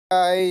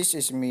Guys,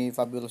 it's me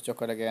Fabulous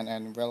Joker again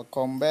and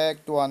welcome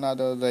back to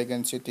another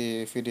Dragon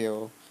City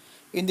video.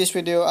 In this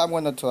video, I'm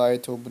gonna try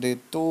to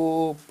breed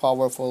two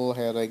powerful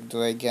heroic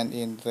dragon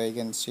in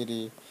Dragon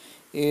City.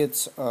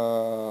 It's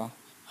a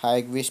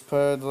High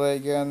Whisper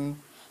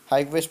Dragon.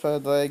 High Whisper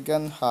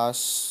Dragon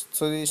has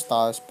 3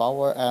 stars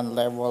power and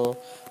level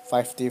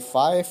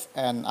 55,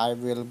 and I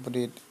will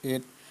breed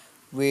it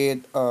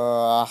with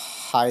a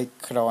High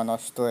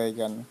Chronos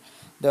Dragon.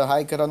 The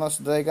High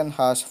Chronos Dragon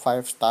has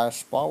 5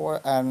 stars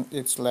power and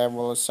it's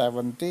level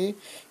 70.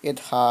 It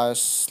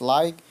has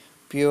like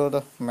pure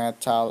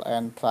metal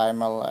and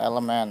primal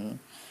element.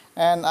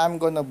 And I'm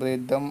gonna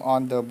breed them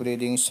on the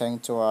breeding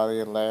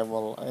sanctuary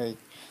level 8.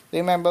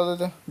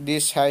 Remember,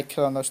 this High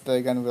Chronos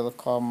Dragon will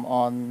come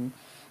on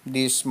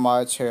this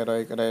March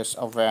Heroic Race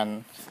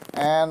event.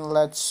 And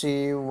let's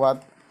see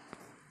what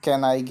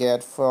can I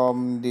get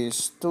from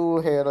these two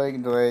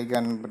Heroic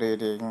Dragon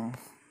breeding.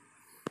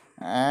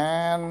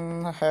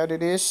 And here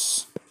it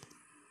is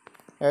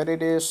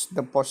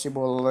the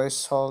possible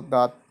result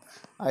that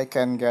I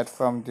can get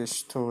from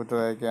these two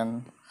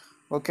dragon.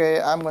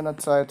 Okay, I'm gonna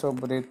try to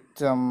breed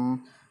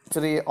them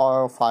 3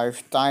 or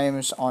 5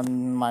 times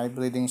on my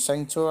breeding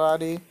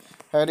sanctuary.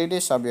 Here it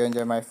is. Hope you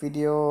enjoy my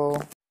video.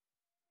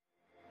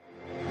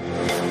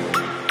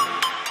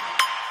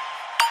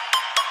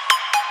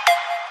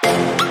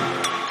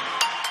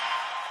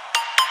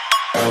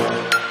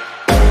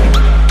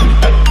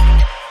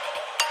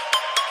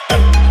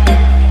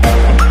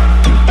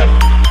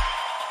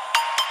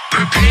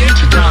 Prepare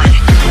to die.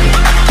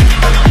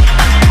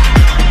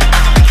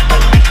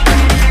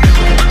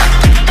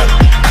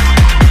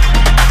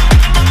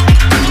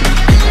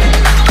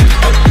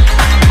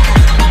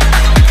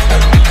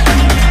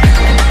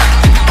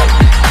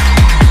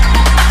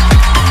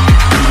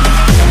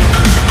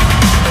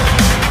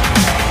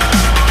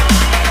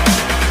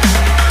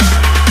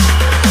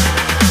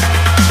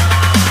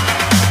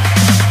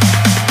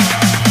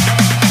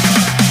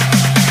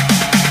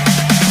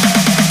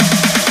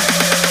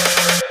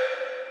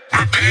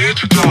 Prepare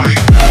to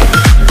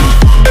die.